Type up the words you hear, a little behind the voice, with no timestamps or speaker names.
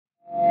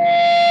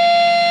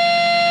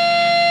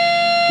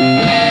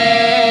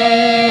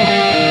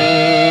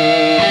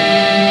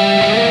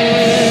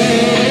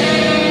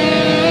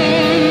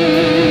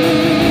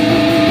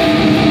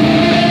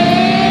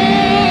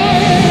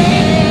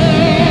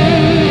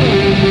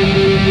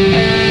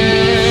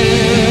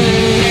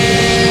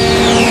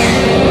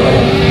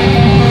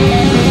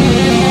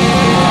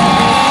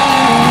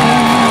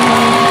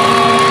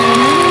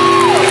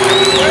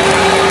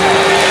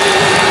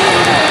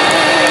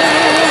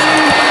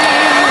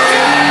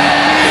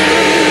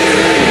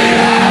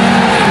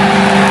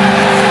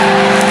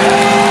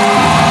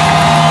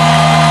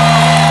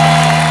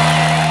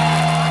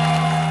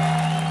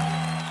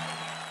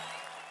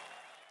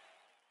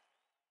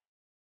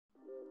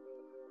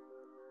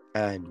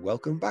And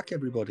welcome back,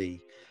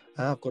 everybody.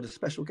 I've got a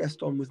special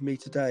guest on with me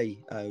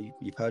today.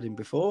 You've heard him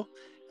before,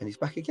 and he's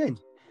back again.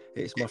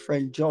 It's my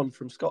friend John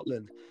from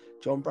Scotland,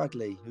 John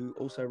Bradley, who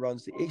also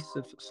runs the East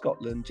of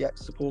Scotland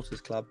Jets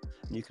Supporters Club.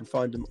 And you can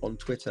find him on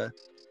Twitter,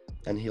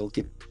 and he'll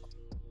give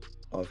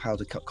of how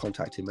to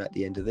contact him at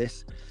the end of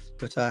this.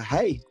 But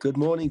hey, good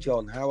morning,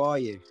 John. How are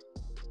you?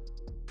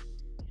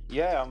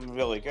 Yeah, I'm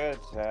really good.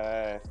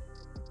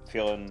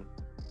 Feeling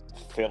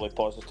fairly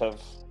positive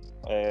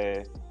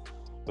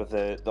with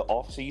the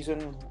off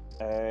season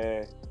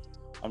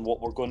and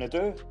what we're going to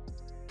do.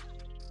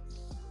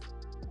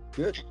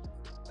 Good.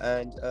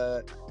 And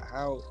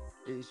how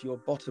is your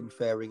bottom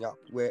faring up?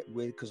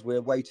 Because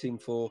we're waiting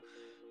for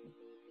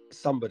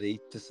somebody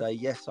to say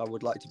yes, I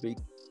would like to be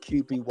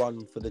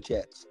QB1 for the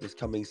Jets this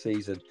coming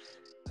season.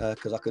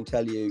 Because I can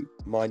tell you,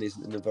 mine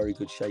isn't in a very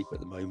good shape at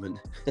the moment.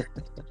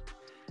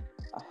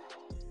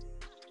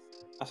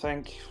 I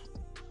think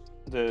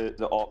the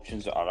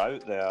options that are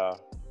out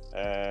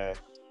there,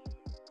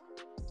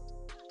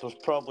 there's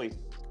probably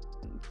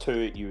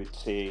two you would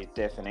say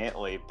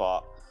definitely,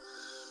 but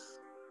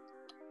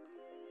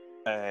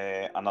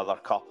another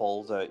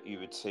couple that you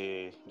would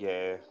say,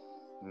 yeah,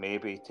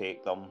 maybe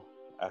take them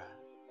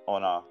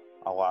on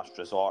a last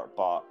resort.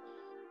 But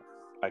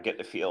I get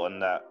the feeling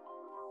that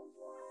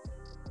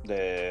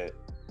the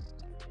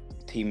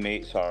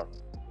teammates are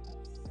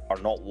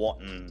not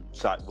wanting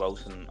Zach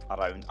Wilson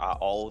around at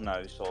all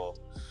now, so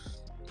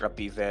I'd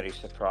be very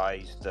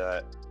surprised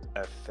that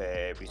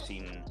if we've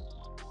seen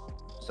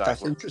Zach.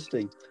 That's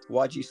interesting.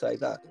 Why do you say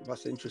that?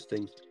 That's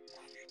interesting.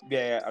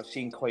 Yeah, I've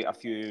seen quite a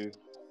few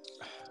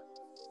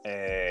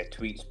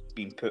tweets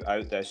being put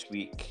out this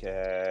week.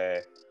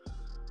 Mackay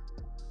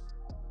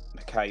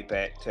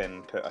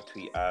Becton put a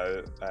tweet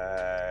out.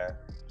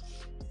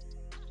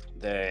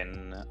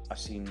 Then I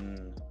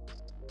seen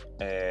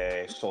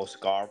Sauce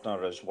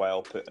Gardner as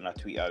well putting a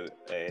tweet out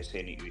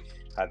saying he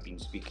had been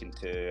speaking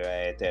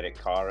to Derek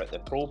Carr at the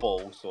Pro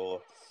Bowl.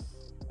 So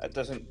it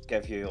doesn't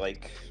give you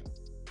like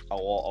a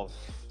lot of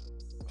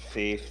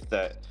faith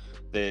that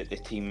the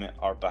team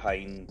are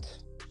behind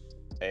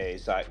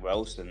Zach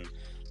Wilson.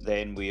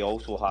 Then we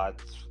also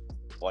had,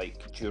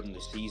 like, during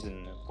the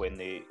season when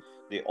they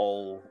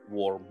all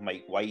wore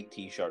Mike White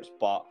t-shirts,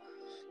 but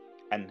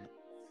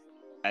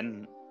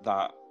in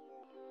that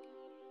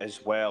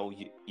as well,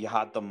 you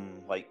had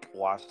them like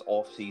last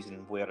off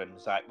season wearing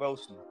Zach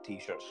Wilson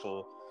t-shirts,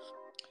 so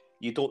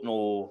you don't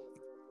know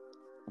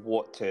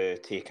what to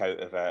take out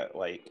of it.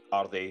 Like,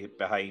 are they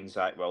behind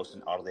Zach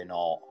Wilson? Are they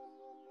not?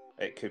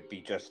 It could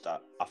be just a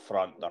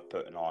front they're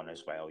putting on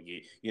as well.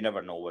 You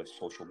never know with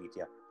social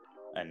media.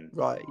 And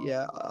right,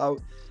 yeah,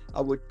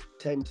 I would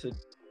tend to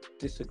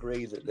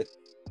disagree that the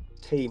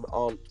team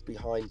aren't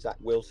behind Zach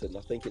Wilson.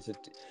 I think it's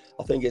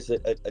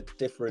a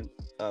different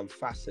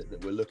facet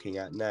that we're looking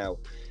at now.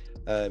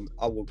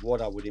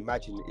 What I would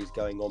imagine is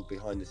going on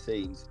behind the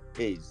scenes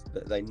is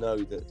that they know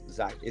that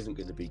Zach isn't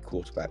going to be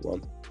quarterback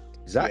one.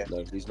 Zach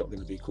knows he's not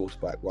going to be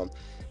quarterback one,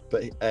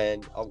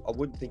 and I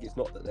wouldn't think it's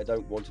not that they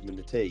don't want him in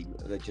the team.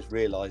 They just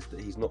realise that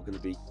he's not going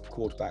to be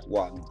quarterback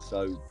one.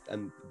 So,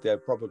 and they're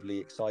probably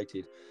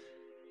excited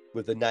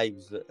with the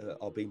names that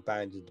are being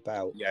bandied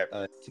about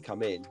to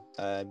come in.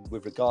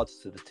 With regards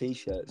to the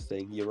t-shirts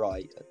thing, you're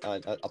right. I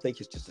think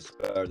it's just a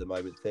spur of the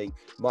moment thing.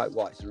 Mike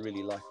White's a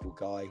really likeable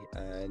guy,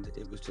 and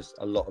it was just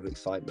a lot of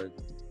excitement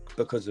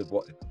because of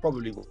what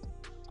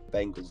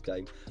Bengals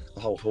game,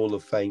 the whole Hall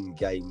of Fame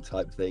game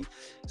type thing.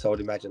 So I'd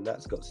imagine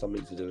that's got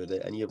something to do with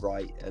it. And you're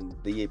right. And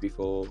the year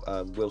before,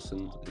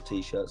 Wilson, the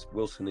t-shirts,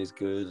 Wilson is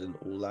good and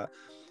all that.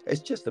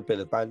 It's just a bit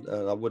of banter,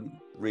 and I wouldn't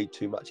read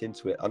too much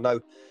into it. I know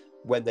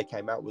when they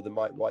came out with the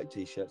Mike White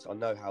t-shirts, I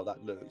know how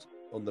that looked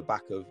on the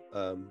back of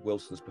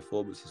Wilson's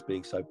performances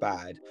being so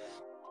bad,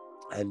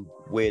 and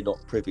we're not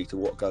privy to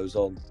what goes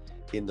on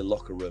in the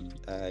locker room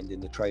and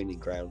in the training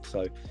ground,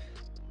 so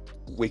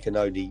we can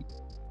only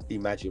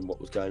imagine what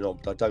was going on.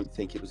 But I don't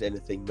think it was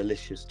anything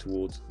malicious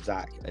towards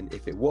Zach, and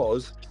if it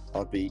was,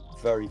 I'd be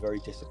very, very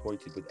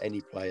disappointed with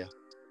any player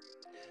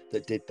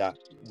that did that,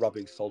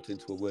 rubbing salt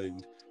into a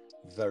wound.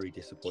 Very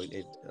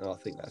disappointed, and I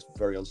think that's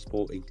very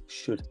unsporting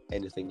should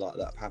anything like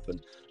that happen.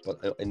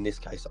 But in this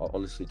case, I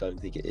honestly don't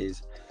think it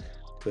is.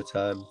 But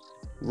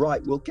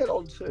right, we'll get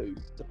on to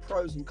the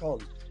pros and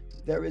cons.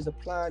 There is a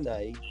plan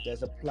A,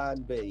 there's a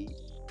plan B,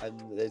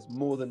 and there's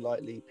more than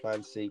likely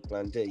plan C,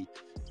 plan D.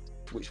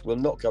 which we'll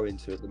not go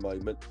into at the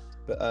moment.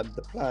 But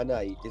the plan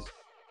A is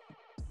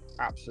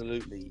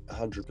absolutely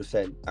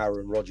 100%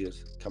 Aaron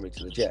Rodgers coming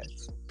to the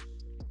Jets.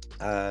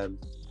 And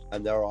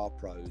there are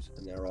pros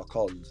and there are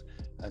cons.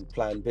 And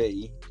plan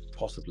B,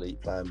 possibly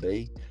plan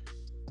B,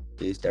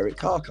 is Derek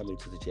Carr coming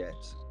to the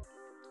Jets.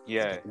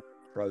 Yeah. Again,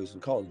 pros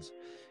and cons.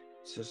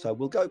 So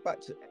we'll go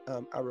back to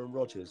Aaron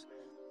Rodgers.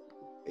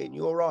 In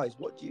your eyes,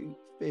 what do you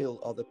feel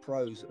are the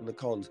pros and the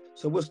cons?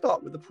 So we'll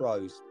start with the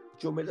pros.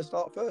 Do you want me to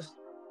start first?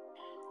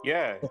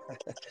 Yeah.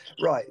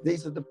 Right.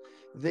 These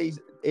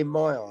in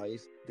my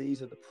eyes,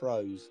 these are the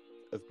pros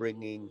of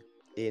bringing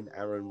in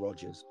Aaron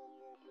Rodgers.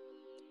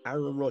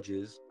 Aaron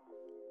Rodgers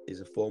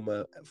is a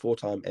former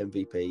four-time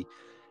MVP,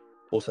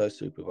 also a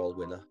Super Bowl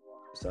winner.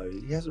 So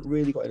he hasn't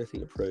really got anything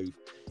to prove,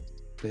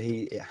 but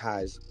it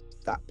has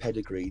that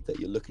pedigree that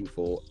you're looking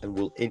for and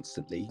will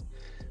instantly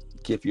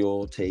give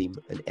your team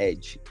an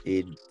edge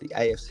in the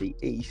AFC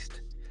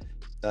East.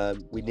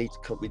 We need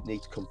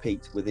to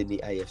compete within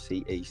the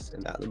AFC East,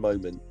 and at the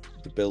moment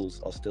the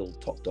Bills are still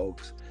top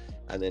dogs,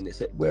 and then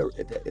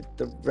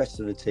the rest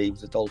of the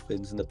teams, the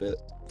Dolphins and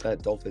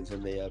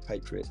the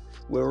Patriots,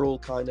 we're all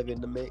kind of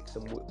in the mix,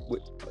 and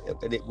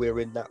we're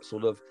in that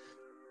sort of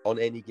on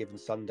any given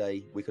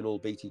Sunday we can all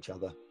beat each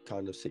other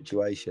kind of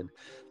situation.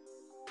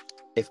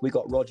 If we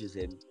got Rodgers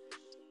in,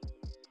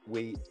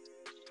 we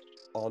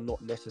are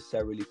not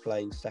necessarily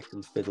playing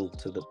second fiddle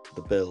to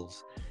the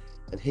Bills.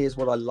 And here's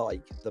what I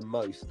like the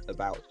most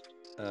about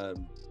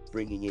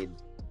bringing in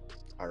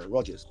Aaron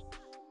Rodgers.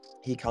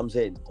 He comes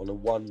in on a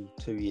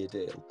 1-2 year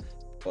deal,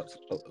 but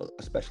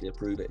especially a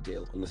prove it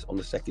deal on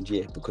the second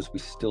year, because we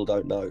still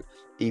don't know.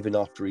 Even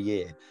after a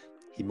year,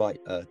 he might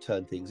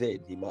turn things in.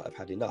 He might have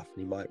had enough and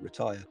he might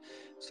retire.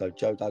 So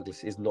Joe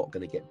Douglas is not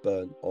going to get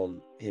burnt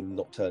on him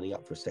not turning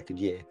up for a second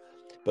year.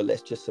 But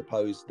let's just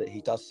suppose that he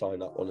does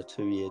sign up on a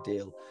 2-year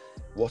deal.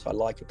 What I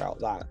like about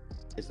that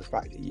is the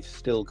fact that you've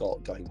still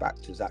got, going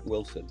back to Zach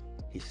Wilson,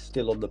 he's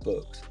still on the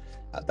books.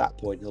 At that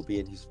point, he'll be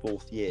in his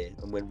 4th year.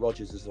 And when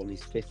Rodgers is on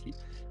his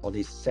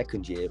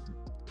 2nd year,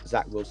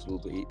 Zach Wilson will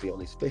be on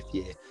his 5th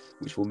year,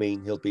 which will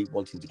mean he'll be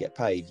wanting to get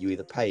paid. You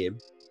either pay him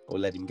or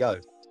let him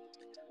go.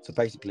 So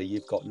basically,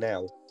 you've got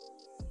now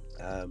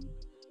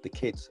the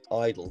kid's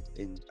idol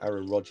in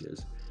Aaron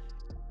Rodgers,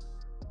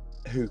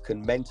 who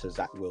can mentor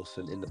Zach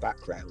Wilson in the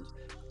background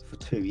for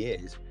 2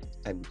 years.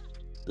 And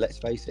let's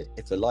face it,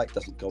 if the light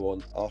doesn't go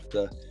on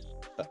after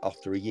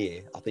a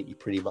year, I think you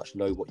pretty much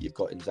know what you've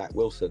got in Zach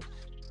Wilson.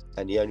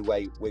 And the only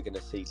way we're going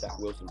to see Zach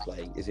Wilson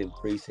playing is in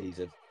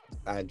pre-season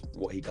and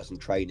what he does in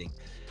training.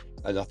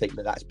 And I think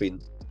that's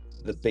been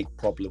the big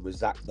problem with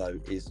Zach, though,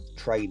 is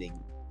training.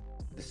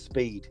 The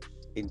speed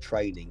in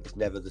training is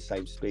never the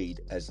same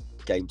speed as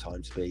game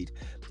time speed.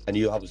 And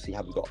you obviously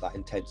haven't got that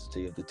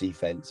intensity of the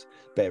defense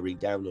bearing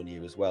down on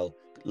you as well.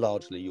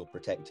 Largely, you're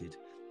protected,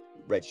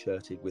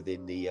 red-shirted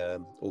within the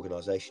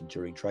organization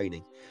during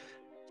training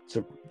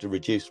to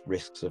reduce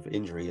risks of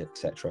injury,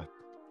 etc.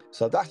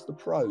 So that's the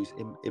pros,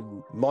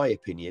 in my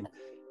opinion.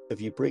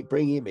 If you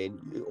bring him in,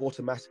 it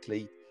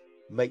automatically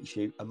makes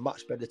you a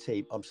much better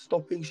team. I'm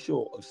stopping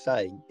short of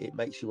saying it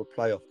makes you a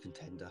playoff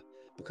contender,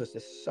 because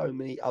there's so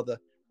many other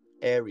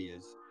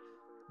areas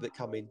that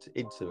come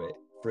into it.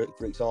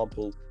 For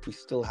example, we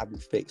still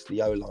haven't fixed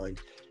the O-line,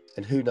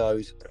 and who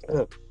knows,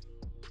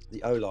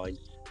 the O-line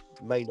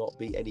may not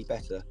be any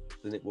better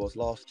than it was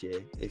last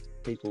year if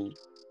people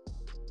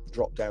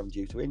drop down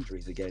due to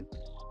injuries again.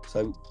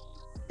 So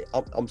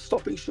I'm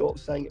stopping short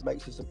of saying it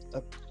makes us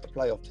a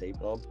playoff team,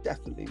 and I'm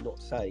definitely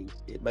not saying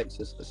it makes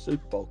us a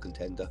Super Bowl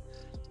contender.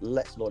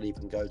 Let's not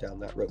even go down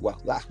that road.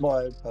 Well, that's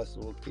my own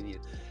personal opinion.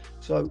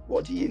 So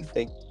what do you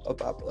think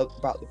about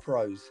the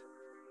pros?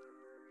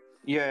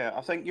 Yeah,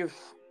 I think you've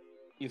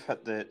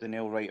hit the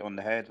nail right on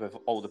the head with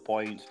all the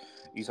points.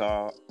 He's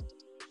a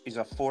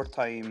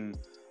 4-time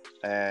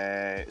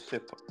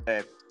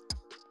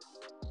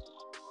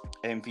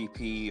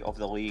MVP of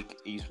the league.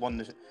 He's won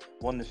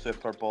the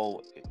Super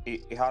Bowl.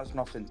 He has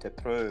nothing to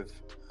prove.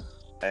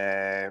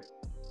 I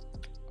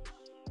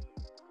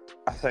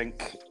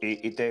think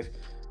he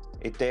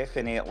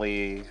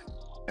definitely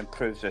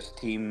improves his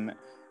team.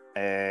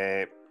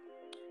 I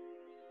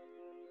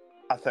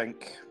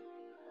think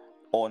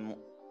on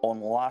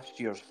last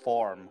year's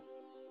form,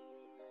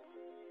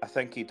 I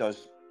think he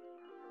does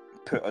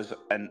put us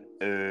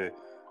into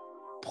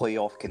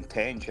playoff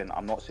contention.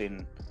 I'm not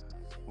saying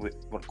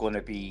we're going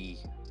to be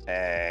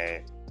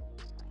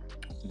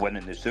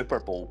winning the Super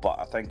Bowl, but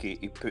I think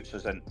he puts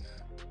us in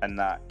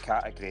that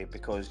category,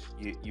 because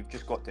you've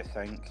just got to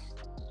think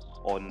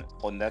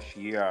on this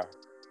year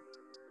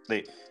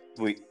that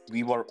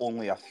we were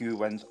only a few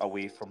wins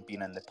away from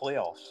being in the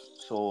playoffs.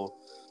 So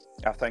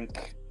I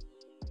think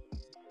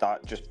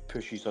that just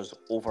pushes us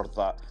over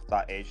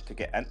that edge to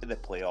get into the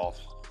playoffs.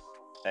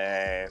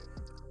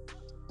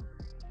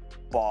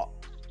 But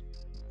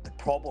the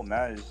problem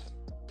is,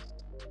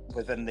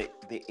 within the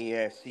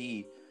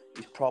AFC,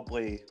 he's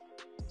probably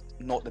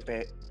not the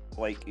best.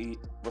 We're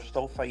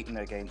still fighting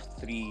against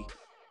 3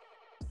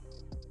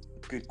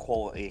 good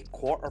quality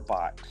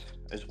quarterbacks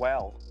as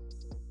well.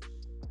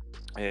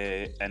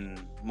 in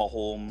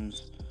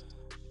Mahomes,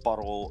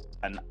 Burrow,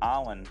 and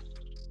Allen.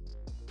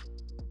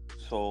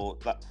 So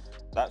that's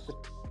the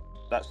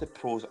that's the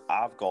pros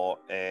I've got.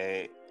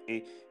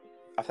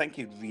 I think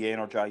he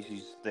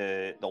re-energizes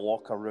the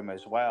locker room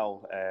as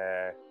well,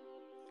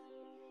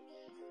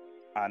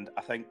 and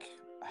I think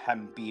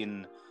him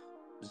being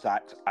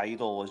Zach's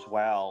idol as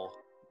well.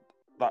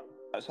 That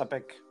it's a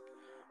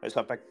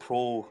big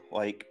pro.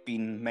 Like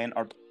being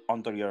mentored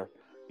under your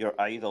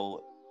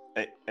idol.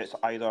 It's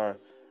either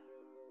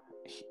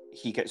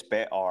he gets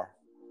better,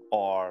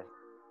 or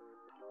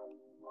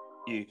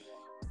you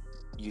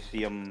you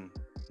see him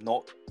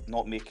not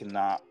making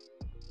that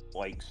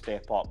like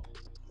step up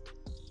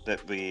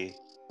that we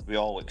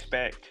all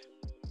expect.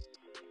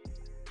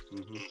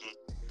 Mm-hmm.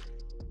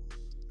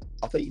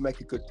 I think you make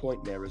a good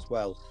point there as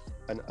well,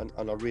 and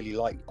I really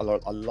like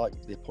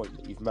the point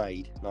that you've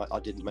made. And I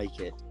didn't make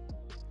it,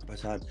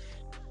 but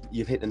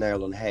you've hit the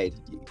nail on the head.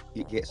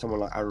 You get someone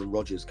like Aaron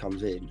Rodgers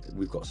comes in.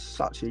 We've got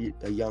such a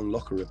young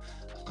locker room.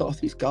 A lot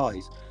of these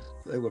guys,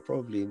 they were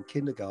probably in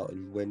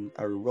kindergarten when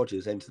Aaron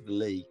Rodgers entered the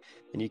league,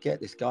 and you get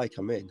this guy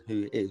come in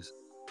who is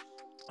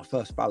a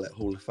first ballot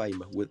Hall of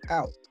Famer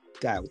without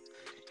doubt.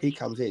 He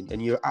comes in,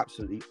 and you're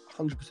absolutely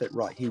 100%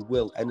 right. He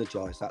will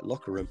energize that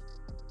locker room.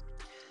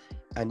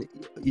 And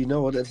you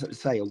know what they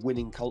say, a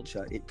winning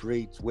culture, it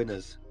breeds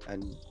winners,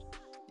 and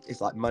it's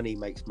like money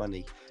makes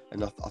money.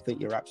 And I think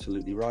you're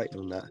absolutely right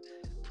on that.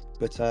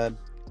 But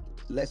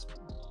let's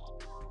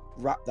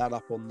wrap that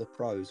up on the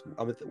pros.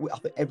 I mean, I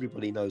think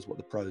everybody knows what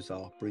the pros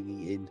are,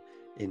 bringing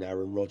in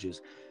Aaron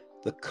Rodgers.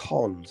 The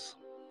cons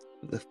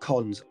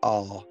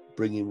are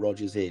bringing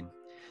Rodgers in.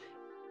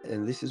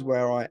 And this is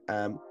where I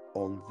am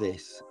on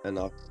this. And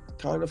I've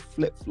kind of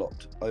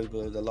flip-flopped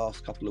over the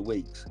last couple of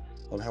weeks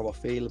on how I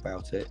feel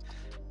about it.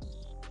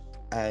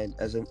 And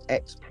as an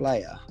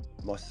ex-player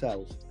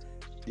myself,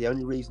 the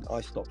only reason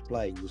I stopped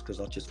playing was because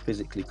I just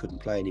physically couldn't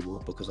play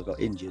anymore because I got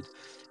injured.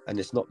 And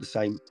it's not the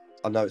same.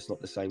 I know it's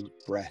not the same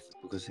breath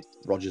because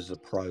Rodgers is a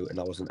pro and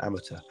I was an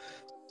amateur.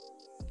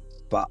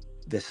 But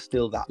there's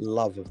still that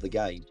love of the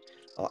game.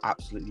 I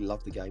absolutely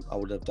love the game. I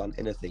would have done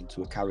anything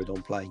to have carried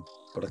on playing,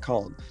 but I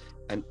can't.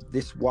 And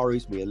this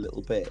worries me a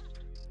little bit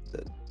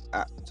that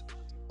at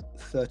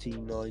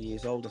 39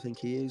 years old, I think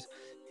he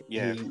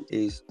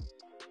is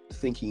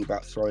thinking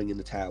about throwing in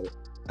the towel.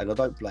 And I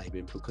don't blame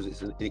him because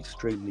it's an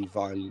extremely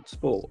violent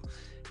sport.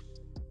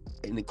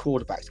 And the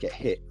quarterbacks get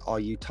hit. Are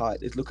you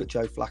tired? Look at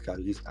Joe Flacco.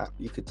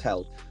 You could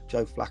tell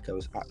Joe Flacco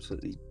is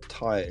absolutely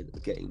tired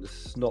of getting the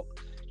snot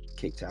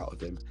kicked out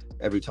of him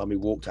every time he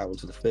walked out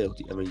onto the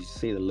field. I mean, you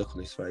see the look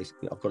on his face.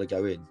 I've got to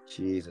go in.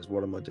 Jesus,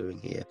 what am I doing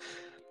here?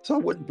 So I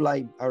wouldn't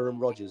blame Aaron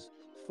Rodgers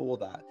for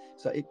that.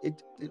 So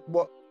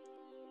what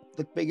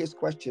the biggest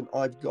question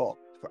I've got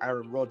for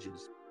Aaron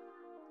Rodgers: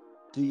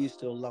 do you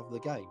still love the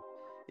game?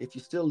 If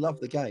you still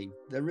love the game,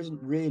 there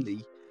isn't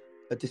really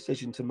a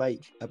decision to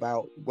make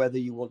about whether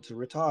you want to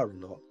retire or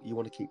not. You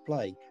want to keep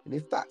playing. And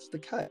if that's the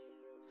case,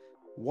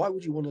 why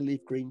would you want to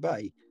leave Green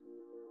Bay?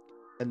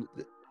 And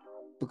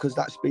because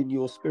that's been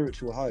your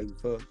spiritual home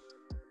for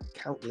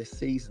countless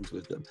seasons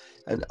with them.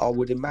 And I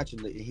would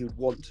imagine that he would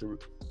want to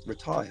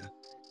retire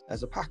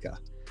as a Packer.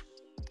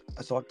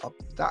 So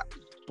that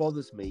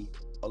bothers me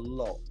a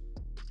lot.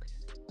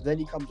 Then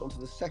he comes on to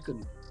the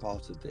second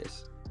part of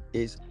this,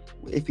 is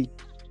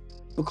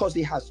because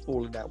he has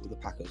fallen out with the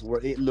Packers,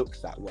 or it looks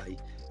that way.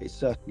 It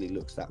certainly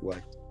looks that way.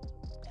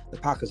 The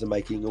Packers are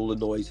making all the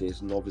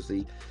noises, and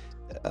obviously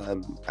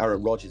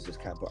Aaron Rodgers'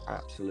 camp are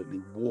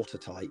absolutely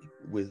watertight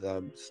with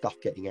stuff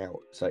getting out.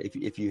 So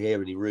if you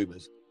hear any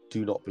rumours,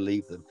 do not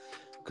believe them,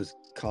 because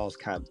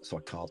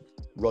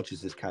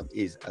Rodgers' camp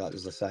is,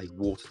 as I say,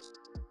 water.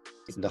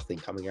 There's nothing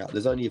coming out.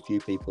 There's only a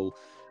few people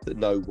that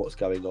know what's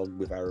going on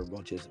with Aaron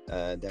Rodgers,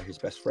 and they're his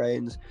best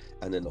friends,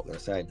 and they're not going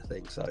to say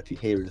anything. So if you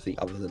hear anything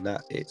other than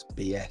that, it's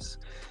BS.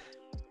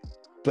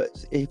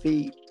 But if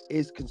he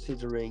is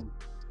considering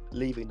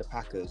leaving the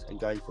Packers and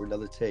going for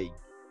another team,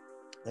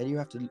 then you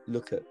have to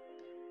look at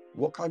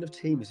what kind of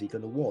team is he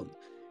going to want.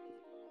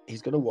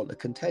 He's going to want a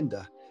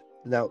contender.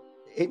 Now,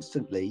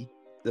 instantly,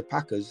 the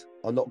Packers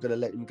are not going to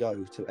let him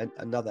go to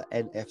another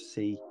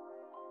NFC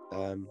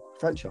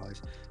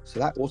franchise. So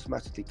that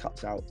automatically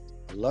cuts out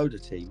a load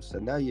of teams. So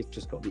now you've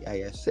just got the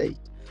AFC.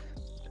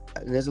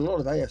 And there's a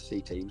lot of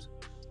AFC teams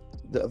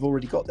that have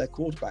already got their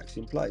quarterbacks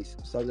in place.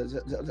 So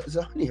there's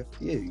only a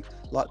few,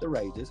 like the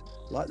Raiders,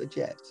 like the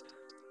Jets,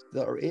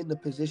 that are in the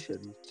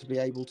position to be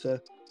able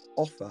to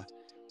offer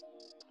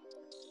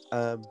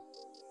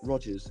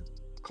Rodgers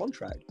a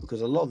contract, because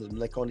a lot of them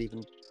they can't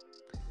even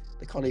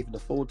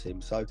afford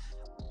him. So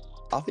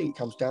I think it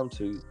comes down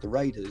to the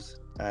Raiders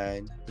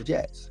and the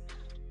Jets.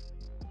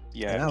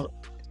 Yeah.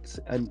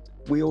 And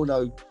we all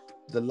know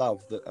the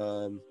love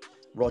that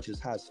Rodgers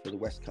has for the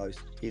West Coast.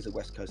 He's a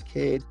West Coast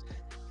kid.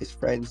 His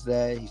friends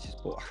there. He's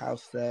just bought a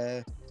house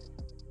there.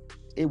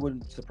 It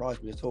wouldn't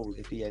surprise me at all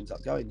if he ends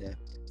up going there.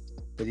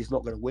 But he's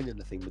not going to win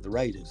anything with the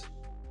Raiders.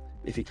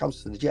 If he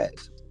comes to the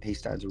Jets, he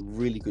stands a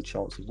really good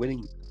chance of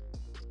winning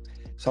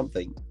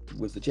something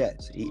with the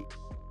Jets.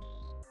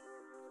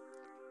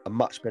 a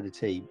much better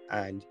team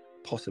and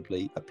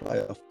possibly a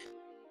playoff,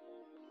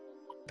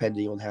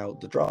 depending on how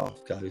the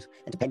draft goes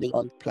and depending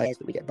on players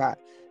that we get back.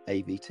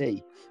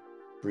 AVT,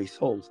 Brees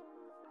Hall,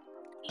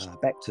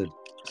 Becton.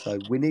 So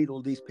we need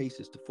all these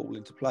pieces to fall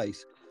into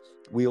place.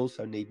 We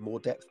also need more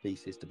depth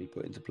pieces to be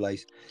put into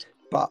place,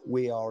 but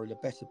we are in a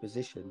better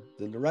position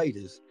than the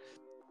Raiders.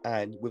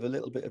 And with a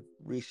little bit of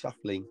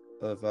reshuffling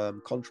of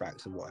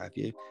contracts and what have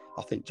you,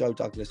 I think Joe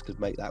Douglas could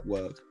make that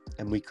work,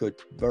 and we could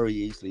very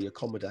easily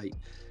accommodate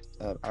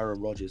Aaron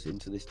Rodgers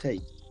into this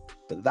team.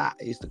 But that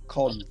is the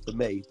con for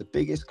me. The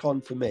biggest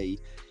con for me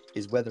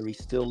is whether he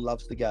still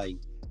loves the game.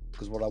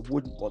 Because what I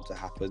wouldn't want to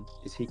happen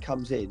is he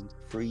comes in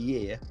for a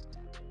year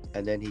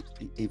and then he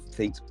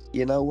thinks,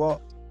 you know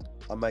what?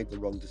 I made the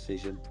wrong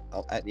decision.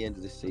 At the end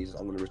of this season,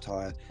 I'm going to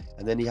retire.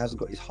 And then he hasn't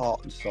got his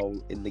heart and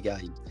soul in the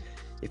game.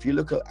 If you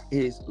look at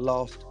his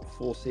last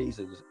 4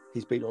 seasons,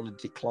 he's been on a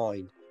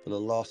decline for the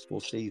last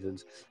 4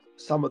 seasons.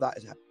 Some of that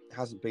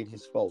hasn't been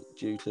his fault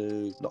due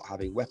to not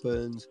having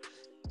weapons,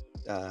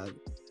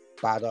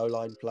 bad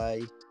O-line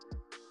play,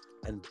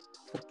 and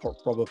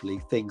probably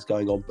things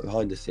going on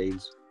behind the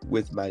scenes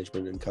with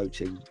management and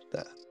coaching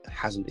that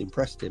hasn't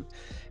impressed him.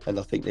 And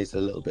I think there's a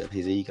little bit of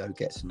his ego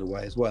gets in the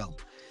way as well.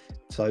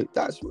 So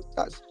that's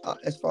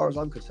as far as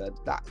I'm concerned,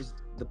 that is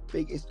the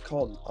biggest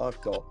con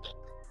I've got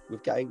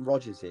with getting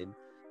Rodgers in,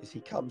 is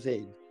he comes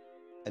in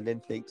and then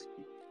thinks,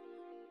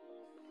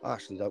 I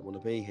actually don't want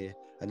to be here,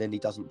 and then he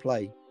doesn't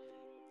play.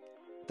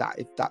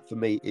 That for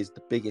me is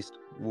the biggest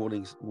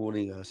warning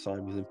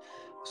sign with him.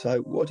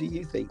 So what do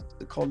you think,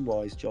 the con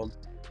wise, John?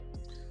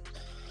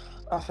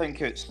 I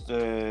think it's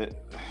the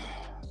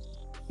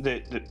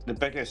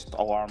biggest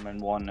alarming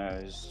one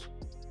is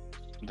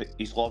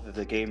his love of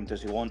the game.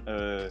 Does he want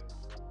to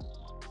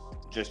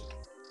just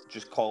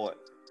call it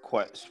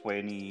quits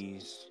when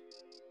he's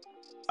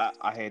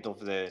ahead of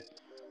the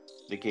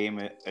game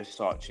as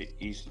such?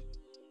 He's,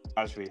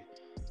 as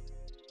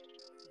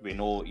we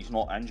know, he's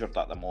not injured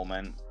at the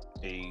moment.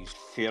 He's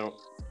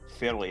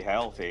fairly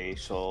healthy,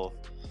 so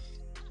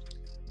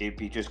he'd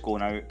be just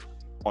going out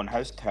on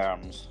his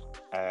terms.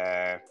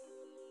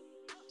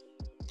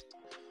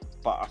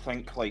 But I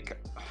think like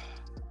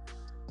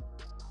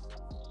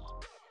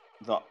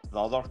the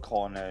other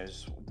con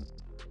is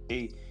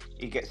he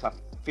gets a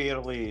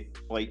fairly,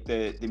 like,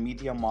 the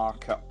media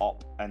market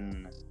up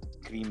in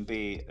Green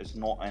Bay is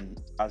not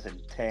as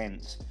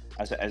intense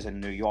as it is in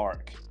New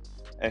York.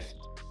 If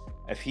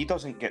he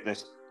doesn't get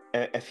this,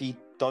 if he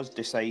does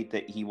decide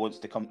that he wants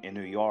to come to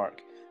New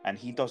York and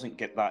he doesn't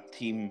get that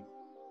team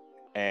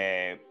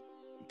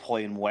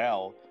playing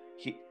well,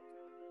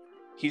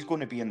 he's going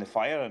to be in the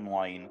firing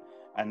line,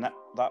 and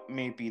that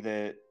may be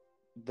the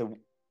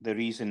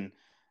reason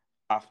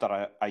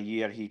after a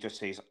year he just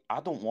says,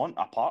 I don't want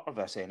a part of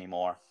this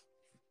anymore.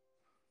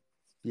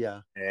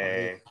 Yeah.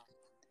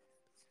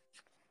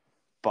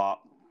 But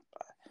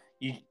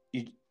you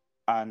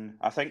and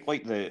I think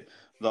like the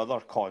other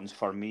cons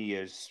for me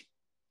is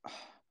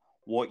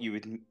what you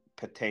would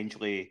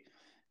potentially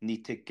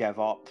need to give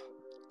up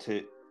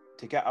to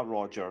get a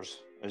Rodgers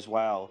as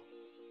well.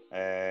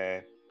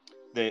 The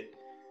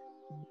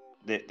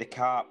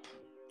cap,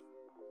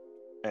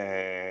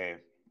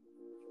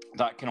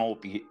 that can all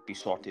be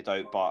sorted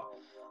out, but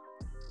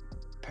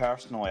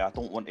personally I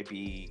don't want to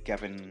be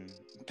giving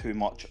too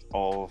much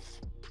of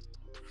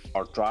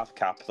our draft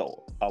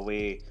capital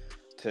away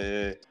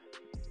to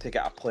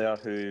get a player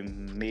who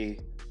may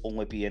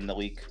only be in the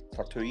league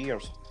for 2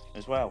 years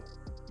as well.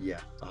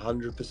 Yeah,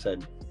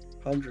 100%.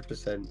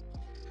 100%.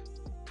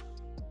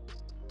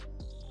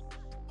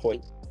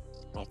 Point.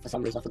 For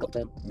some reason I forgot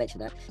to mention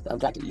that, but I'm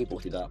glad that you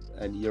brought it up,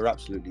 and you're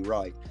absolutely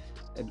right.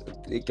 And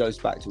it goes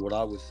back to what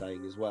I was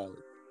saying as well.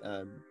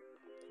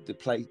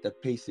 The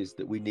pieces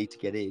that we need to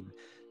get in,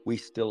 we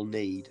still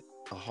need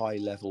a high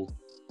level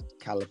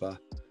caliber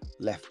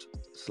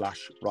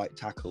left/right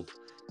tackle,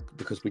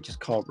 because we just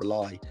can't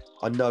rely.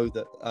 I know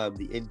that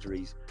the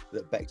injuries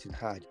that Becton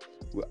had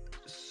were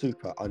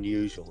super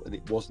unusual, and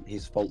it wasn't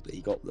his fault that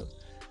he got them.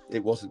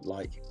 It wasn't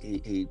like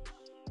he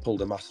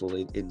pulled a muscle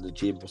in the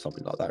gym or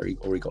something like that,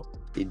 or he got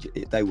injured.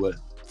 They were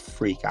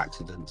freak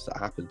accidents that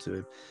happened to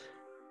him,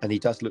 and he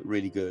does look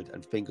really good,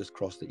 and fingers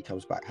crossed that he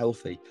comes back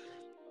healthy.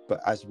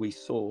 But as we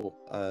saw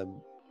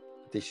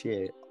this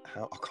year,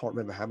 I can't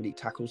remember how many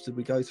tackles did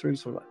we go through,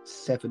 something like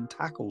 7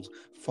 tackles,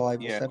 5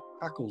 or 7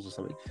 tackles or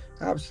something.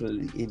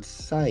 Absolutely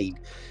insane.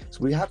 So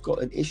we have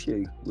got an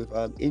issue with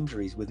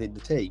injuries within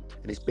the team,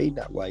 and it's been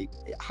that way.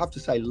 I have to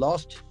say,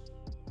 last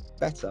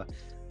better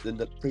than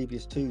the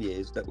previous 2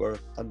 years that were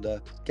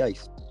under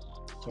Gase.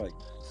 Sorry,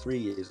 3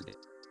 years ago.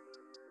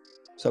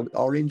 So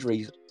our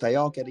injuries, they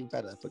are getting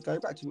better. But going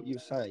back to what you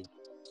were saying,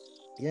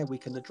 yeah, we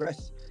can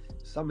address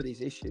some of these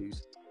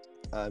issues,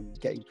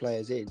 getting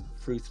players in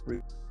through.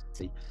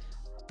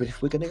 But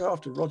if we're going to go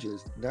after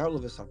Rodgers, now all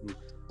of a sudden,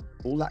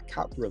 all that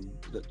cap room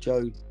that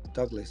Joe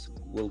Douglas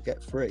will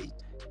get free,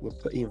 we're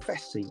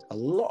investing a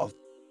lot of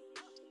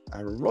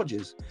Aaron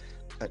Rodgers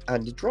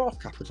and the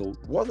draft capital.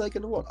 What are they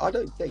going to want? I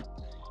don't think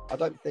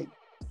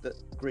that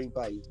Green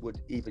Bay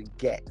would even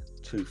get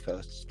 2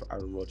 firsts for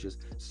Aaron Rodgers,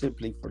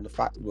 simply from the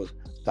fact was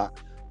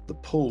that the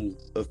pool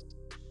of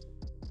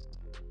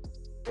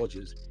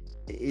Rodgers,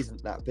 it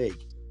isn't that big,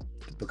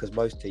 because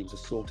most teams are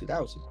sorted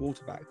out at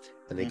quarterback.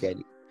 And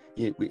again,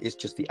 it's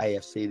just the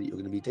AFC that you're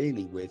going to be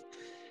dealing with.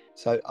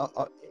 So,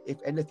 if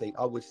anything,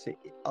 I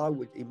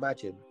would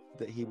imagine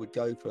that he would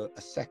go for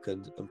a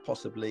second and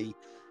possibly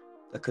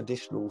a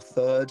conditional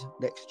third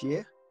next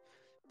year.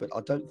 But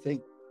I don't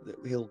think that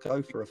he'll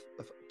go for a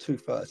 2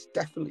 firsts.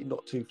 Definitely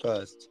not 2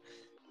 firsts.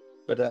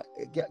 But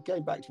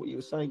going back to what you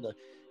were saying, though,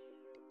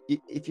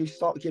 if you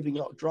start giving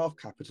up draft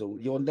capital,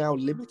 you're now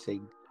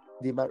limiting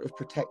the amount of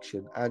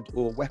protection and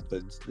or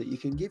weapons that you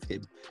can give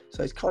him.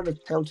 So it's kind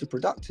of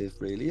counterproductive,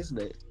 really, isn't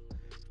it?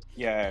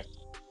 Yeah.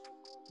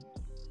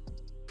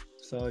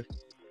 So,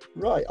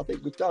 right, I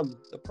think we've done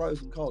the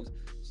pros and cons.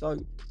 So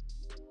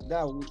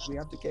now we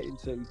have to get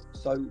into,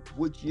 so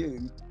would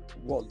you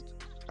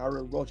want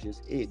Aaron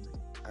Rodgers in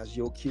as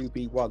your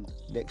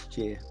QB1 next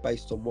year,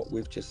 based on what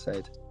we've just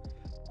said?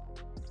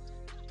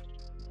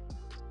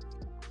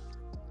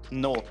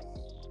 No,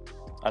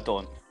 I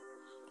don't.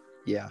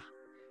 Yeah,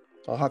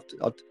 I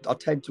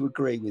tend to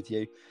agree with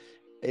you,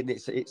 and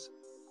it's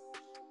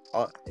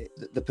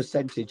the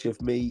percentage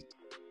of me.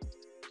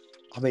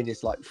 I mean,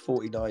 it's like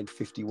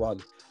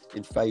 49-51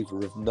 in favour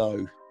of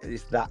no.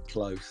 It's that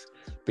close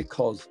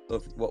because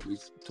of what we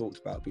talked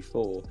about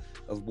before,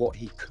 of what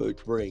he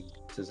could bring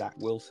to Zach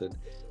Wilson.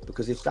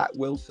 Because if Zach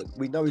Wilson,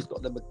 we know he's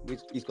got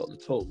the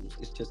tools.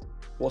 It's just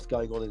what's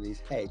going on in his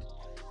head,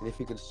 and if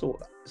he can sort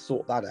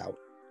that out,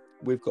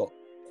 we've got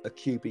a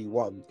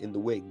QB1 in the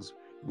wings,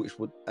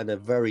 and a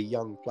very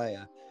young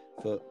player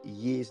for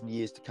years and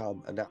years to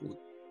come, and that would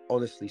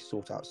honestly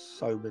sort out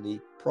so many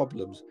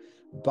problems.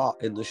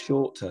 But in the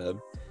short term,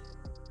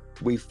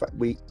 we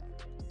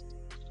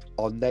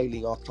are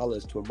nailing our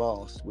colours to a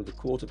mast with a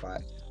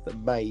quarterback that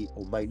may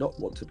or may not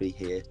want to be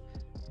here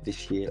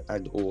this year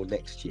and or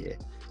next year,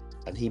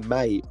 and he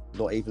may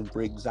not even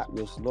bring Zach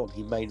Wilson on.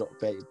 He may not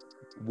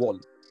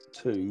want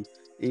to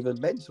even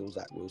mentor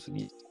Zach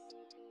Wilson.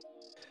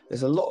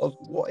 There's a lot of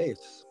what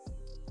ifs.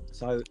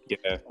 So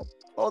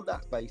on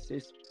that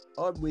basis,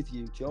 I'm with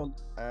you, John,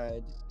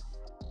 and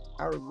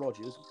Aaron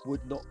Rodgers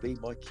would not be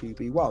my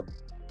QB1,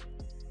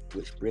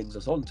 which brings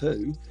us on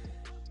to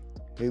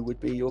who would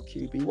be your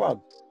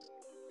QB1?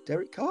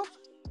 Derek Carr?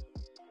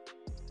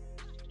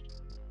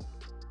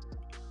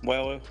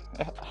 Well,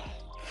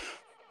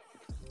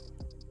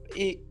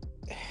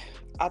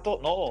 I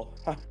don't know.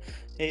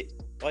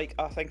 I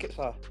think it's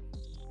a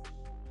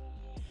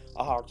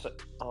hard.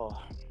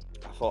 Oh,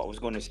 I thought I was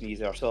going to sneeze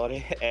there.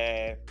 Sorry.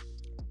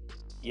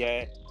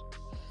 Yeah.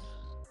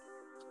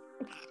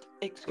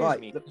 Excuse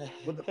me.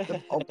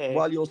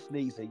 While you're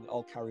sneezing,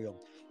 I'll carry on.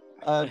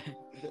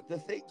 The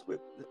things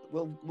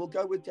we'll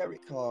go with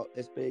Derek Carr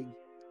as being,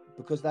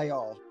 because they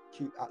are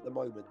at the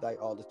moment, they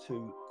are the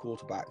 2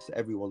 quarterbacks that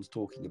everyone's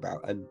talking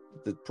about, and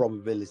the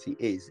probability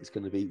is it's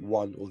going to be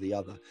one or the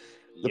other.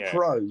 The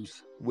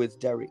pros with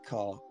Derek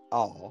Carr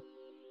are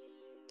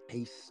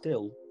he's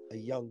still a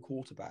young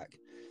quarterback.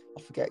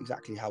 I forget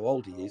exactly how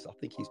old he is. I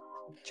think he's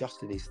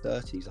just in his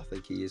 30s. I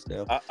think he is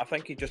now. I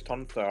think he just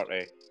turned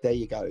 30. There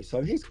you go.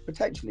 So he's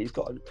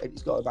got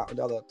about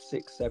another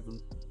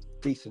 6-7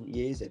 decent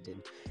years in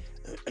him.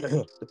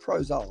 The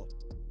pros are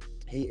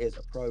he is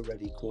a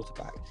pro-ready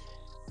quarterback.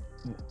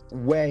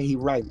 Where he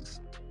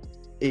ranks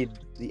in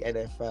the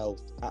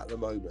NFL at the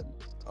moment,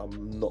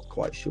 I'm not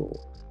quite sure.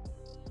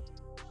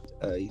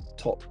 A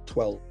top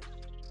 12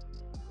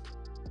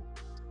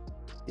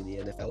 in the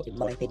NFL, in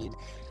my opinion.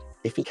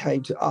 If he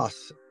came to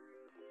us,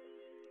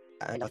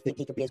 and I think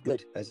he could be as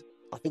good as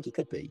I think he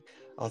could be,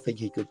 I think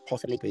he could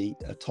possibly be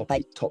a top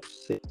 8, top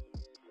 6,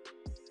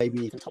 maybe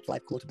even top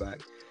 5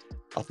 quarterback.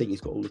 I think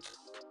he's got all the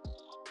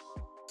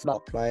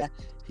smart player.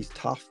 He's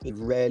tough. He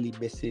rarely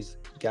misses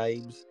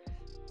games.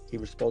 He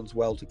responds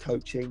well to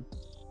coaching.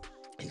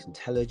 He's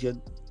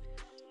intelligent.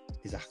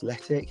 He's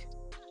athletic,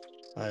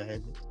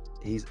 and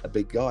he's a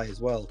big guy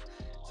as well.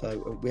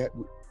 So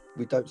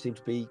we don't seem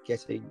to be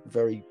getting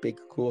very big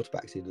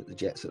quarterbacks in at the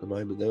Jets at the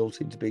moment. They all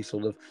seem to be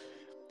sort of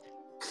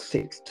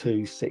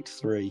 6'2",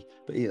 6'3".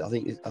 But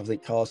I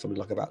think Carr's something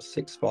like about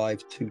 6'5",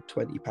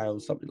 220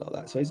 pounds, something like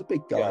that. So he's a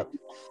big guy. Yeah.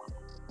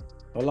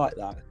 I like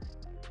that.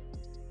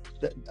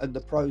 And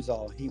the pros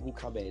are he will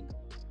come in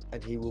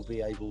and he will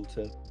be able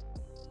to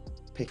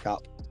pick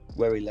up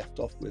where he left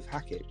off with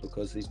Hackett,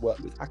 because he's worked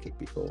with Hackett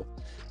before.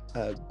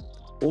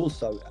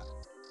 Also,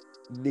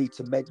 need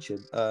to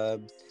mention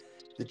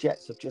the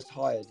Jets have just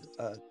hired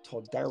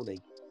Todd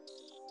Downing,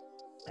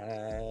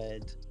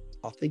 and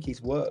I think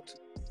he's worked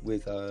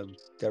with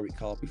Derek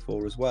Carr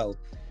before as well.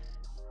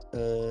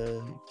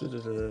 I'm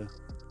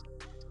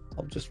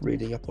just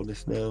reading up on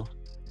this now.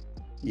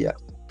 Yeah.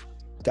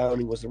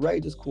 Downing was the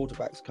Raiders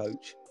quarterbacks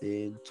coach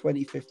in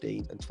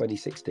 2015 and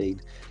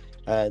 2016,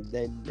 and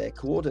then their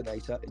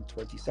coordinator in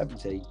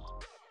 2017,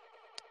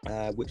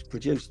 which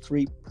produced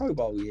 3 Pro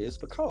Bowl years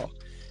for Carr.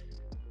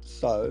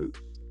 So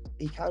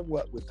he can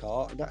work with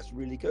Carr, and that's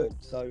really good.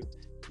 So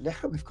now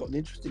we've got an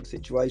interesting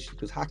situation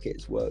because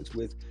Hackett's worked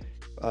with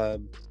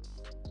Aaron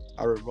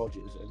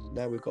Rodgers, and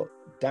now we've got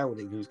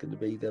Downing, who's going to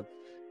be the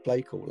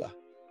play caller,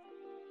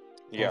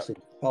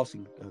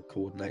 passing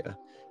coordinator,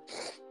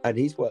 and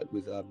he's worked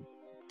with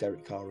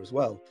Derek Carr as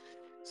well.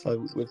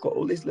 So we've got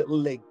all these little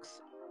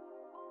links.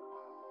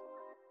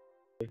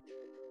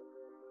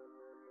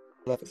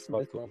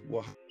 Smoke on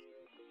what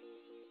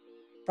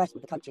impressed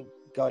with the coaching.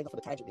 Going off on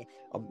a tangent here,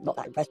 I'm not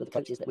that impressed with the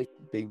coaches that we've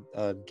been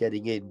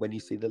getting in. When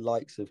you see the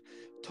likes of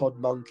Todd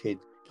Monken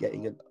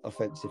getting an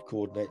offensive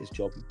coordinator's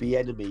job,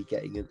 Bieniemy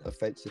getting an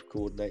offensive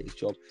coordinator's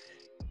job,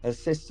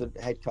 assistant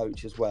head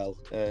coach as well,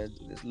 and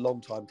it's a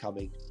long time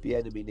coming.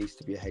 Bieniemy needs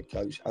to be a head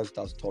coach, as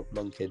does Todd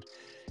Monken.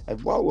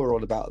 And while we're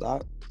on about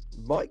that,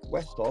 Mike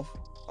Westhoff,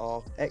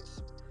 our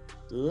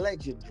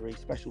ex-legendary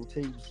special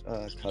teams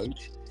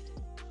coach,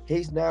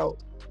 he's now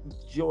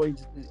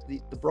joined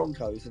the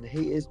Broncos, and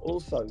he is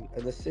also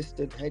an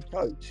assistant head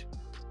coach.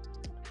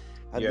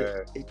 And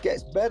it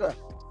gets better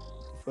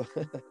for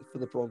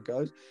the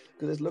Broncos,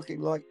 because it's looking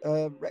like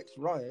Rex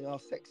Ryan, our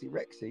sexy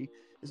Rexy,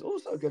 is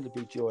also going to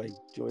be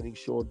joining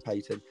Sean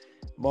Payton.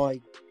 My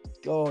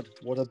God,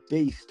 what a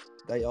beast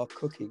they are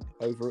cooking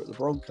over at the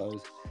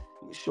Broncos.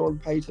 Sean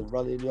Payton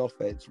running the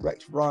offense,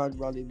 Rex Ryan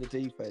running the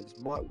defense,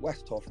 Mike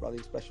Westhoff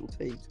running special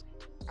teams.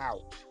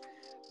 Ouch.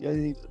 The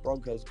only thing that the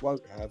Broncos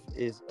won't have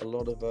is a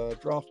lot of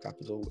draft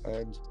capital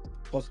and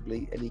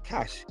possibly any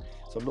cash.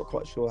 So I'm not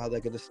quite sure how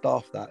they're going to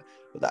staff that.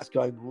 But that's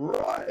going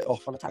right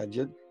off on a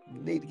tangent. We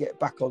need to get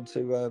back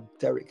onto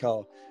Derek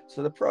Carr.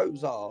 So the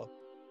pros are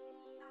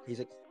he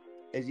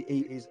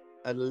is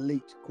an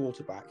elite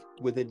quarterback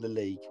within the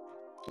league,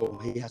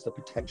 or he has the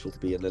potential to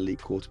be an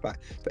elite quarterback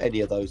for any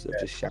of those that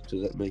have just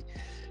shouted at me.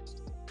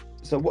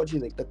 So what do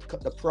you think? The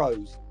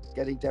pros,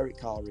 getting Derek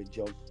Carr in,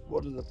 John,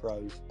 what are the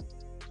pros?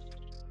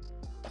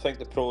 I think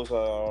the pros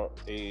are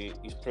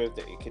he's proved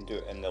that he can do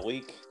it in the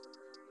league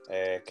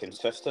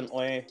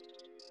consistently.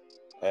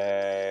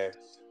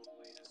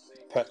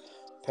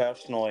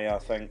 Personally, I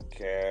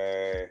think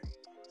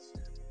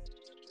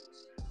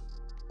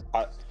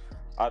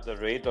at the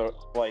Raiders,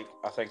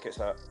 I think it's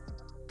the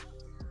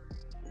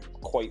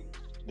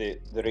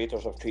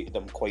Raiders have treated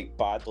him quite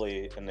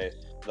badly in the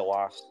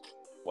last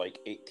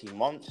 18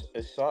 months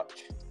as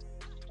such.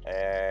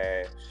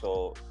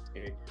 So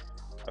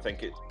I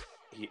think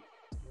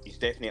he's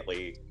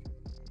definitely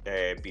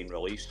been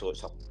released, so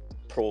it's a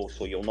pro.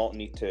 So you'll not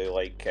need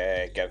to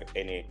give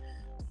any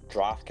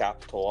draft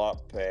capital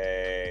up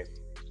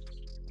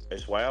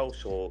as well.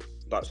 So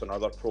that's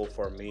another pro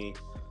for me.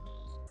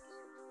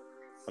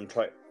 I'm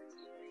trying,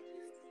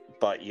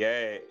 but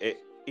yeah,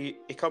 he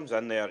comes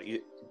in there.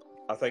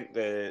 I think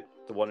the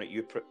one that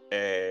you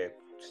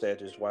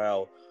said as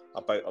well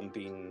about him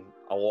being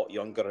a lot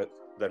younger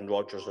than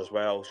Rodgers as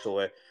well.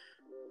 So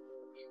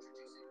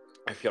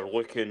if you're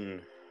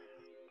looking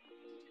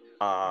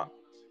at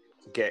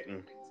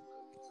getting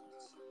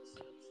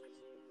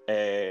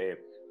in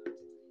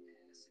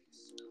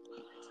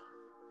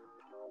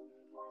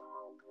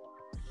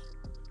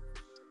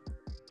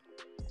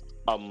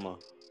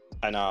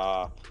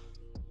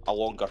a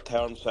longer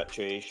term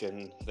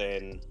situation,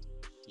 then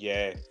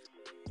yeah,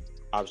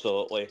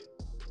 absolutely.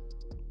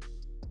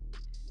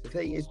 The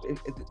thing is,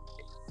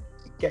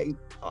 getting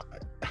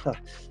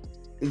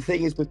the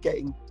thing is with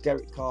getting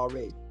Derek Carr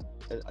in.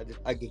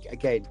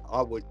 Again,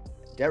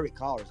 Derek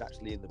Carr is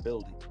actually in the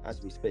building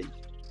as we speak.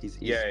 He's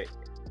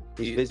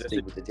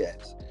visiting with the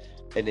Jets,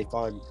 and if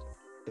I'm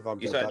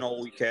he's in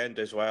all weekend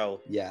as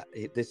well. Yeah,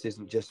 this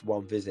isn't just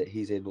one visit.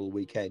 He's in all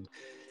weekend.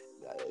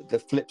 The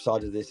flip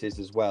side of this is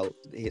as well,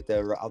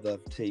 there are other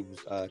teams,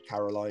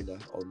 Carolina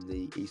on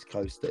the East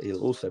Coast, that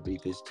he'll also be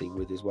visiting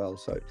with as well.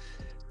 So,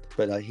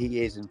 but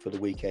he is in for the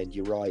weekend.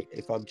 You're right.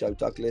 If I'm Joe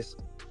Douglas,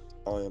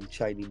 I am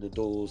chaining the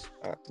doors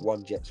at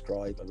one Jets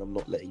drive, and I'm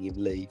not letting him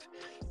leave.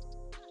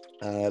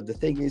 The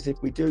thing is,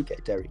 if we do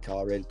get Derek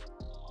Carr in,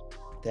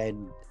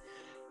 then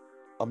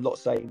I'm not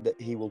saying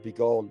that he will be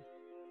gone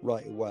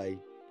right away,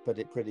 but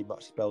it pretty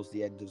much spells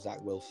the end of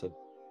Zach Wilson.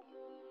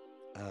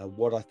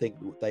 What I think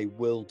they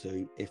will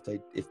do if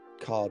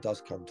Carr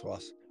does come to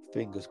us,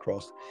 fingers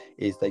crossed,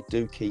 is they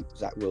do keep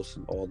Zach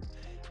Wilson on,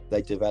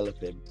 they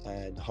develop him,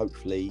 and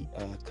hopefully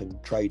can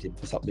trade him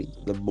for something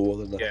more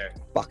than a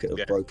bucket of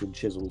broken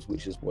chisels,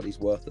 which is what he's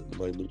worth at the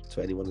moment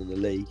to anyone in the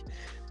league.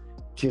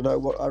 Do you know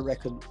what I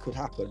reckon could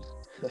happen?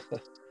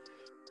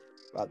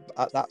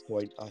 At that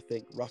point, I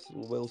think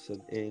Russell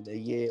Wilson, in a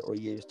year or a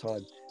year's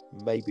time,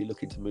 may be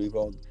looking to move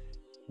on.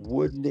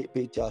 Wouldn't it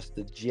be just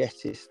the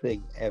jettest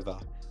thing ever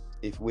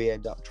if we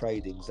end up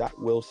trading Zach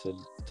Wilson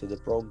to the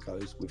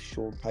Broncos with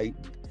Sean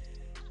Payton?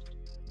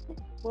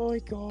 My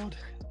God,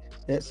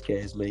 that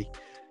scares me.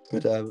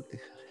 But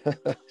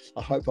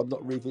I hope I'm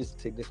not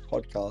revisiting this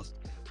podcast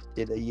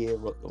in a year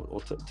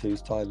or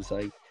two's time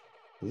saying,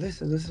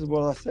 listen, this is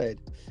what I said.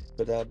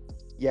 But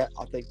yeah,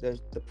 I think the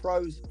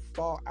pros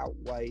far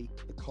outweigh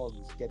the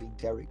cons getting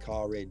Derek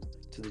Carr in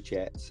to the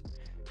Jets.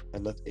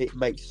 And it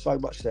makes so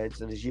much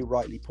sense. And as you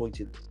rightly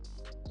pointed,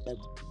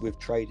 with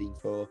trading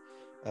for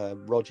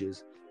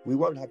Rodgers, we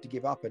won't have to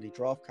give up any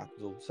draft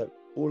capital. So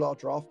all our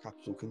draft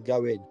capital can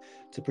go in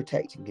to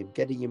protecting him,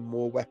 getting him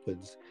more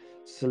weapons,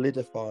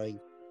 solidifying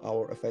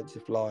our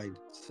offensive line,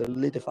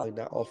 solidifying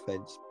that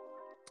offense,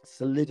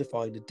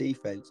 solidifying the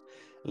defense.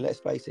 And let's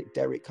face it,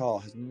 Derek Carr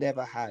has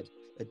never had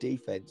a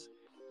defense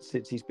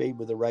since he's been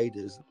with the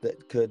Raiders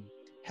that could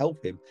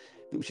help him,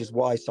 which is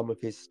why some of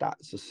his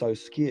stats are so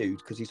skewed,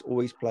 because he's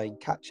always playing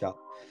catch up.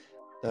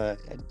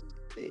 And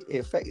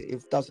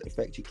it does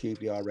affect your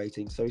QBR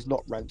rating, so he's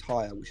not ranked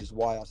higher, which is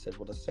why I said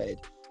what I said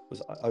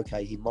was,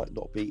 okay, he might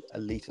not be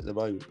elite at the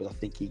moment, but I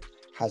think he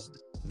has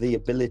the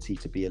ability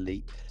to be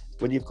elite.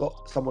 When you've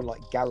got someone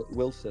like Garrett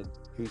Wilson,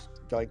 who's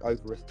going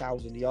over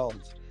 1,000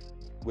 yards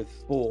with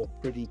 4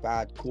 pretty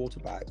bad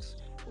quarterbacks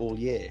all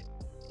year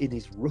in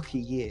his rookie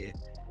year,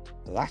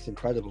 that's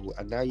incredible.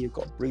 And now you've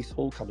got Breece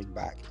Hall coming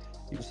back.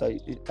 You can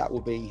say that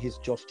will be his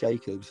Josh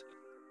Jacobs.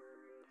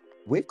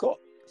 We've got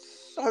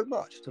so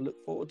much to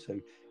look forward to.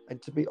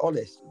 And to be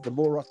honest, the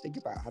more I think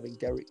about having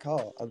Derek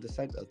Carr under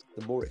centre,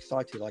 the more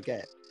excited I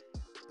get.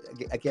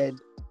 Again,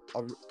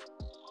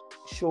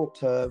 short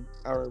term,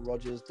 Aaron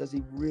Rodgers, does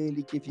he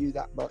really give you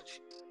that much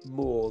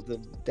more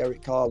than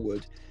Derek Carr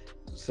would?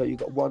 So you've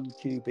got one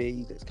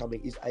QB that's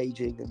coming, is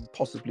aging and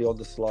possibly on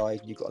the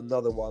slide, and you've got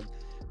another one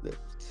that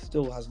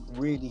still hasn't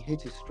really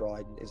hit his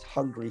stride and is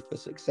hungry for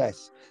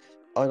success.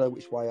 I know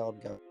which way I'm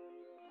going.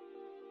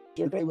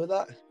 Do you agree with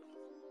that?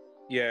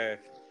 Yeah,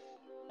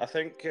 I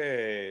think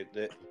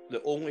the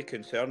only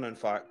concerning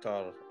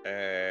factor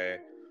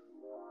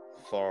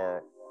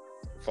for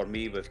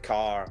me with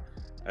Carr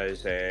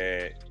is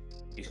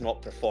he's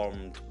not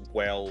performed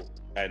well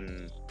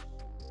in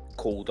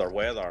colder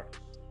weather.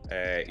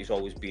 He's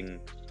always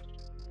been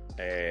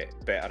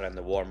better in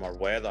the warmer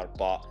weather,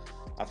 but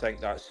I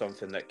think that's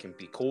something that can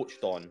be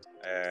coached on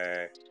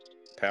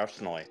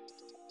personally.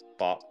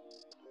 But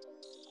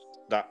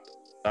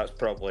that's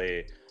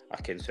probably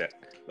a concern.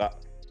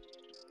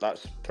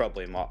 That's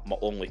probably my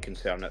only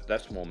concern at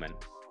this moment.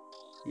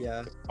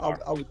 Yeah,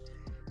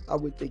 I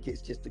would think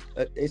it's just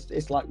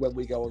it's like when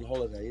we go on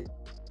holiday.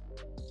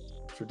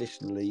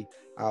 Traditionally,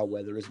 our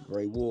weather isn't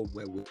very warm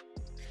when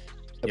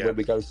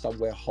we go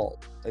somewhere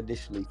hot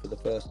initially for the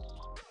first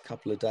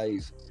couple of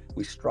days,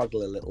 we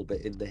struggle a little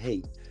bit in the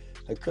heat.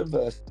 And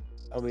converse,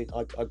 I mean,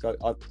 I've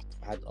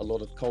had a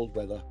lot of cold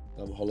weather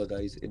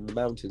holidays in the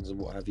mountains and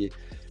what have you,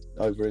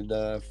 over in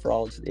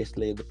France and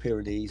Italy and the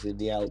Pyrenees and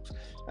the Alps.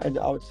 And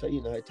I would say,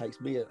 it takes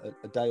me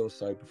a day or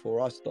so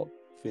before I stop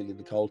feeling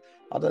the cold.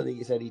 I don't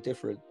think it's any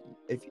different.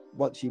 If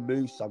once you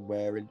move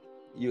somewhere and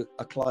you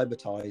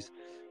acclimatise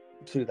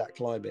to that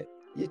climate,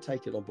 you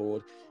take it on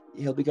board.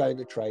 He'll be going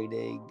to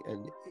training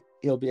and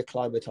he'll be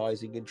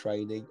acclimatizing in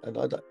training. And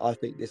I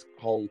think this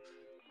whole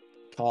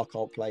Carr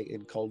can't play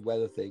in cold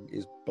weather thing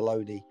is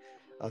baloney.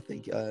 I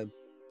think,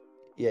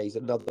 he's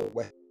another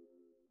weapon.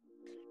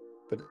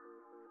 But,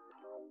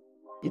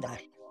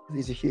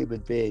 he's a human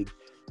being.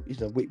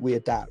 We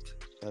adapt.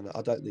 And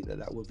I don't think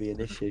that would be an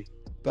issue.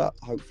 But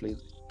hopefully,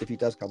 if he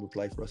does come and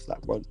play for us,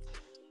 that won't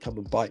come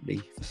and bite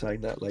me for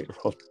saying that later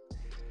on.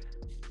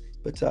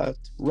 But,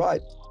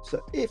 right.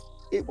 So if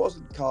it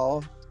wasn't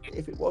Carr,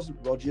 if it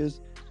wasn't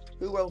Rodgers,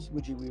 who else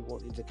would you be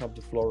wanting to come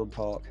to Florham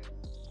Park?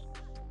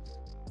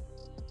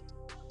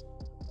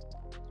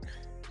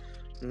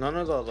 None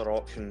of the other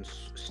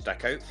options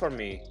stick out for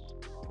me.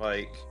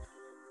 Like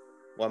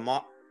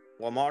Lamar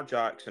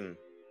Jackson,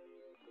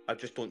 I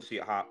just don't see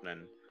it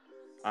happening.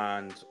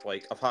 And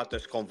like I've had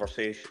this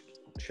conversation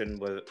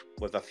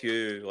with a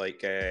few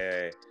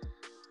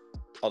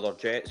other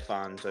Jets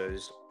fans.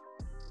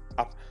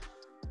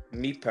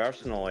 Me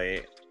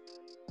personally,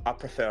 I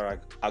prefer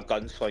a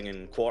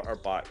gunslinging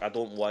quarterback. I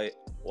don't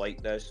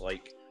like this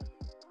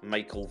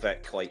Michael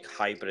Vick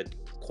hybrid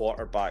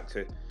quarterback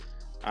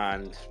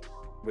and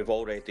we've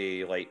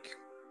already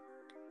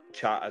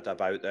chatted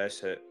about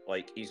this.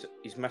 He's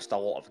missed a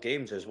lot of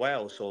games as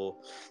well,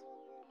 so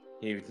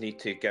you would need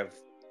to give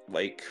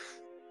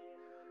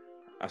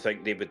I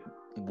think they would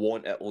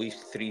want at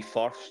least 3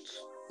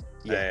 firsts,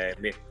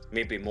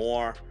 maybe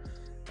more.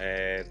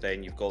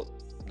 Then you've got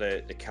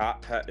the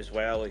cap hit as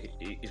well.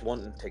 He's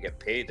wanting to get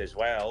paid as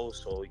well,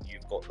 so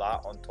you've got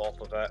that on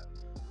top of it.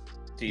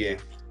 Do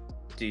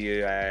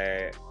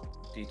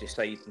you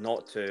decide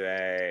not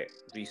to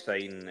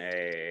re-sign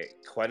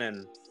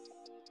Quinnen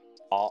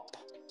up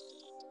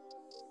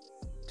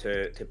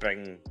to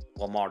bring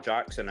Lamar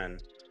Jackson in?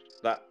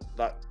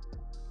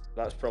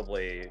 That's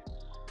probably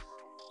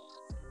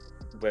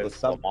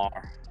with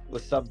Lamar.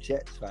 With some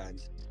Jets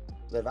fans,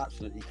 they've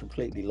absolutely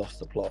completely lost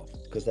the plot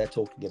because they're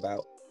talking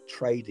about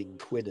trading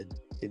Quinnen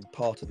in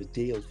part of a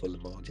deal for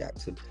Lamar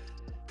Jackson,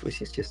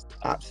 which is just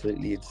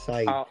absolutely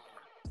insane. I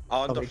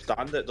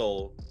understand it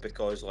though,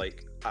 because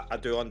I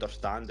do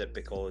understand it,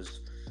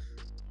 because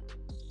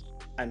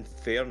in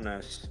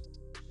fairness,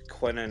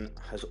 Quinnen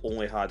has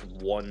only had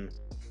one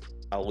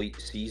elite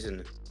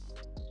season,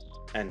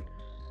 and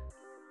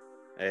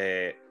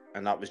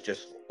that was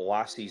just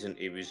last season.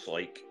 He was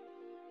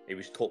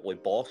totally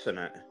bossing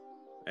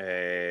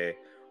it.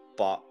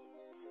 But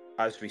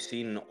as we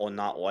seen on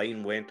that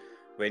line, when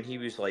when he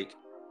was like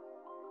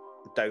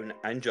down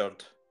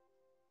injured,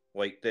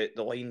 like the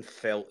line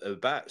fell to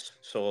bits.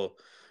 So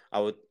I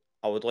would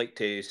I would like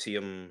to see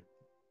him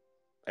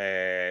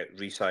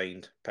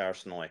re-signed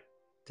personally.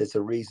 There's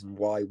a reason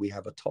why we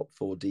have a top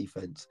 4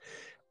 defense,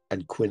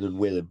 and Quinn and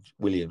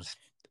Williams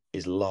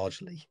is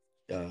largely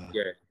Yeah,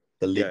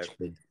 the yeah,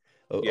 linchpin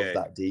of yeah,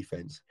 that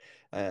defense.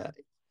 I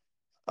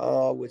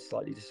would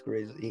slightly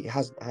disagree. He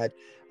hasn't had.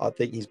 I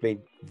think he's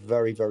been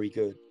very, very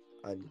good,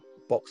 and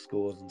box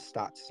scores and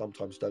stats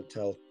sometimes don't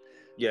tell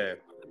yeah,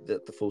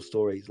 the full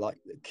story. Like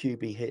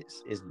QB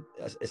hits isn't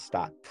a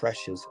stat,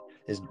 pressures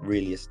isn't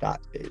really a stat.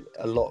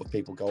 A lot of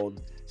people go on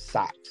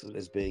sacks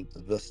as being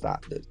the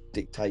stat that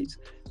dictates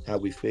how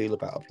we feel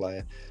about a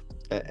player.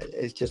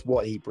 It's just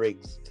what he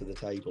brings to the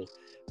table.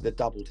 The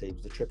double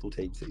teams, the triple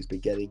teams that he's been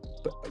getting.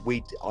 But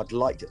I'd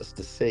like us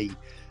to see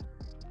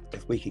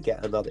if we could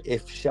get another.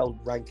 If Sheldon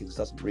Rankins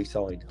doesn't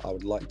re-sign, I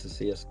would like to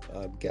see us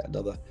get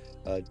another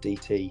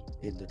DT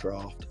in the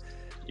draft.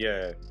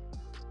 yeah.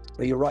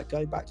 But you're right.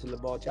 Going back to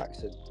Lamar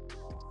Jackson,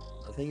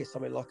 I think it's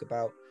something like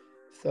about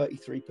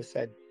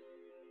 33%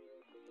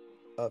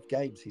 of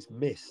games he's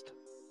missed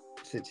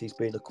since he's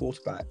been a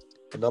quarterback.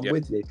 And I'm Yep.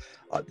 with you.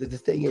 The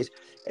thing is,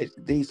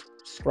 these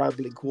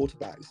scrambling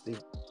quarterbacks,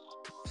 these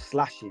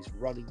slashes,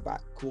 running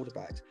back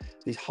quarterbacks,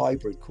 these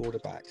hybrid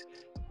quarterbacks,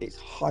 it's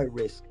high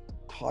risk,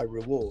 high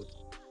reward.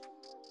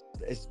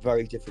 It's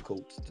very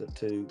difficult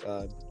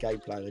to game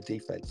plan a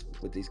defense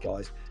with these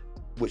guys,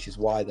 which is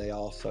why they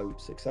are so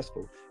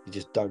successful. You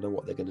just don't know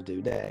what they're going to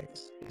do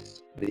next.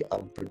 It's the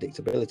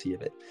unpredictability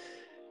of it.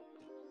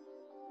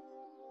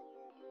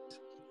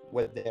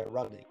 When they're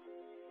running,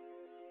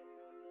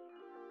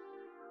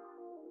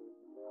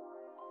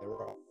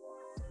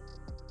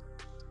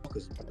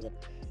 because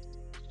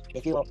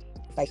if you're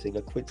facing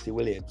a Quincy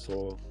Williams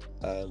or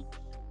out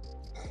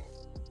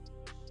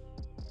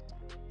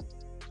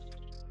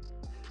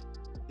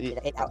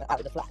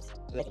of the flats,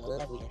 they're going to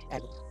level you.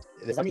 And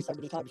there's only so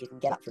many times you can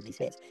get up from these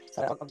hits.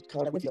 So I'm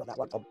kind of with you on that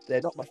one.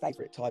 They're not my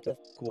favourite type of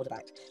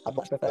quarterback. I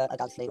much prefer a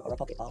gunslinger or a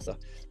pocket passer.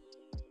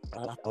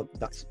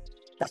 That's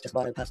just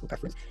my own personal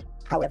preference.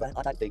 However,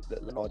 I don't think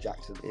that Lamar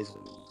Jackson is a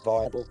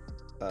viable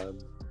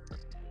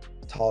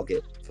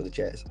target for the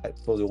Jets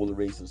for all the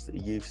reasons that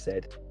you've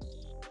said.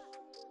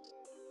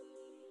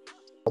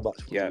 How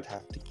much we would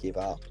have to give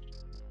up.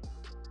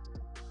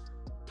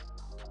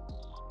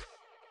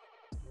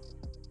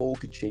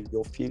 Mortgaging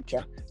your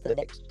future for the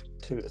next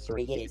 2 to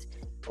 3 years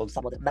on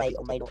someone that may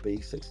or may not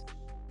be successful.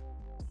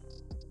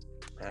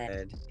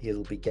 And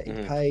he'll be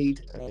getting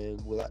paid,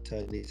 and will that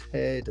turn his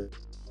head? And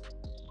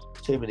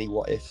too many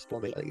what ifs for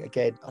me.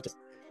 Again,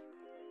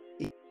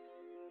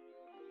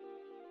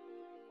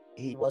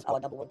 he was our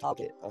number 1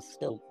 target. I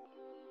still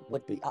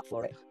would be up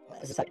for it.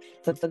 As I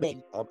say, for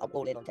me, I'm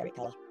all in on Derek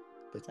Carr.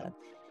 But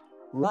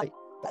right,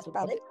 that's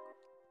about it.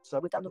 So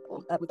we've done the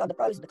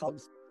pros and the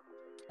cons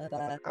of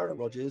Aaron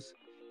Rodgers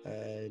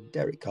and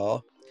Derek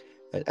Carr.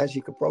 And as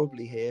you can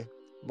probably hear,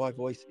 my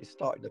voice is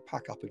starting to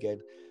pack up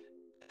again.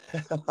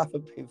 I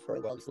haven't been very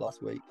well this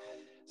last week,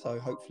 so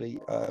hopefully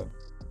I'll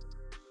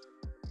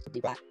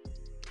be back.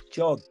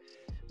 John,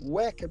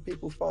 where can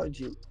people find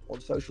you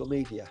on social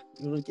media?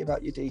 You want to give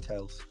out your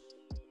details?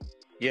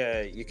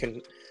 Yeah, you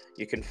can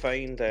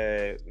find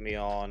me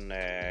on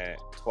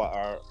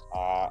Twitter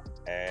at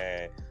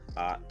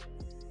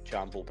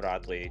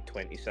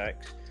JambleBradley26,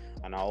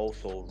 and I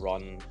also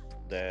run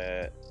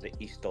the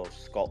East of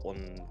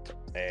Scotland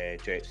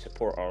Jets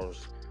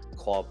Supporters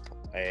Club.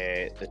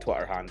 The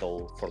Twitter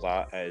handle for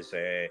that is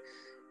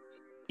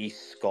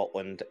East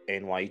Scotland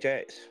NY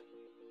Jets.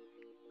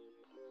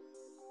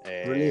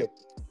 Brilliant.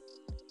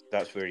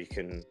 That's where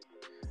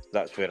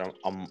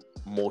I'm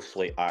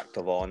mostly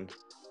active on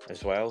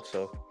as well.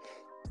 So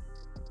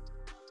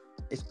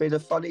it's been a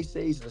funny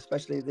season,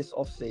 especially this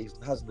off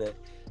season, hasn't it?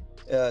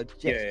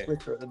 Jets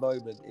Twitter at the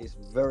moment is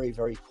very,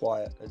 very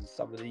quiet, and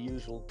some of the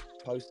usual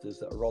posters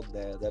that are on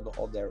there, they're not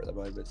on there at the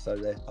moment, so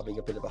they're having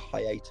a bit of a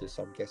hiatus,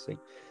 I'm guessing.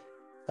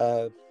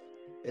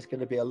 It's going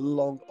to be a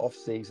long off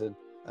season,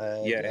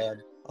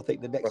 and I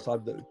think the next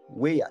time that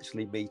we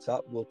actually meet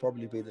up will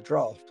probably be the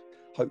draft,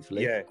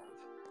 hopefully.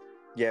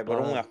 Yeah, we're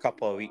only a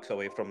couple of weeks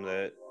away from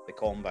the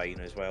combine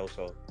as well,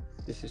 so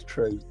this is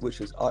true.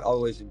 I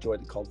always enjoy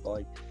the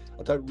combine.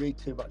 I don't read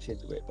too much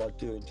into it, but I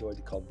do enjoy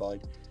the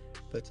combine.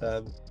 But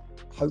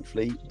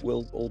hopefully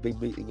we'll all be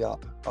meeting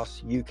up,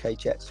 us UK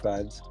Jets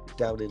fans,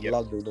 down in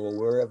London or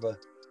wherever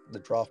the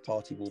draft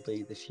party will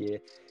be this year,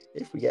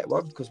 if we get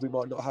one, because we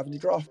might not have any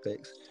draft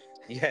picks.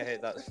 Yeah,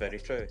 that's very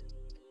true.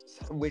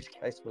 So in which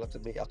case we'll have to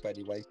meet up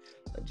anyway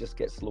and just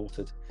get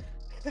slaughtered.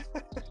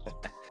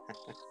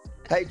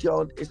 Hey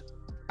John,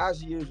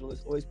 as usual,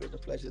 it's always been a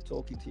pleasure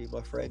talking to you,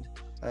 my friend,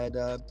 and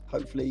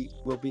hopefully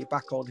we'll be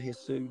back on here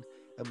soon,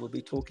 and we'll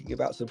be talking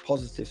about some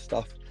positive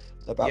stuff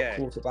about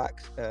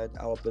quarterbacks and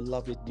our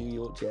beloved New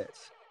York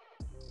Jets.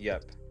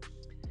 Yep.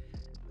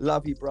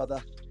 Love you,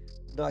 brother.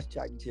 Nice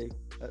chatting to you.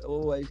 And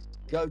always,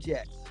 go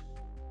Jets.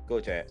 Go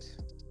Jets.